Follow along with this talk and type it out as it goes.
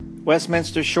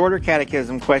Westminster Shorter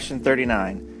Catechism, question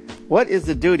 39. What is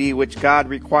the duty which God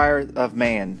requireth of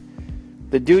man?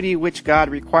 The duty which God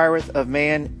requireth of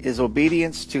man is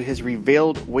obedience to his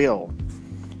revealed will.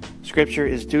 Scripture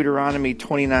is Deuteronomy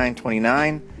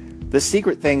 29:29. The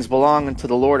secret things belong unto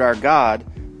the Lord our God,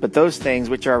 but those things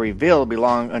which are revealed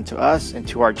belong unto us and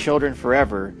to our children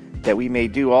forever, that we may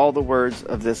do all the words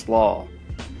of this law.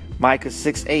 Micah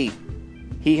 6:8.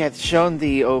 He hath shown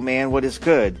thee, O man, what is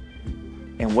good.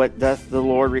 And what doth the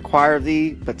Lord require of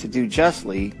thee, but to do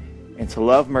justly, and to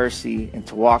love mercy, and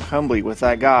to walk humbly with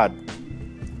thy God?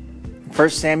 1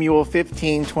 Samuel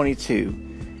 15:22.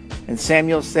 And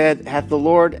Samuel said, Hath the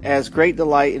Lord as great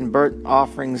delight in burnt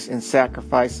offerings and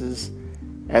sacrifices,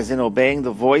 as in obeying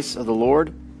the voice of the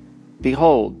Lord?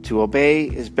 Behold, to obey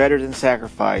is better than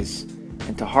sacrifice,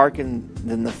 and to hearken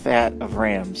than the fat of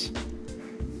rams.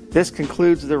 This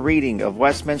concludes the reading of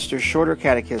Westminster Shorter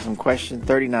Catechism, question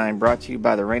 39, brought to you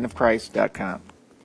by thereignofchrist.com.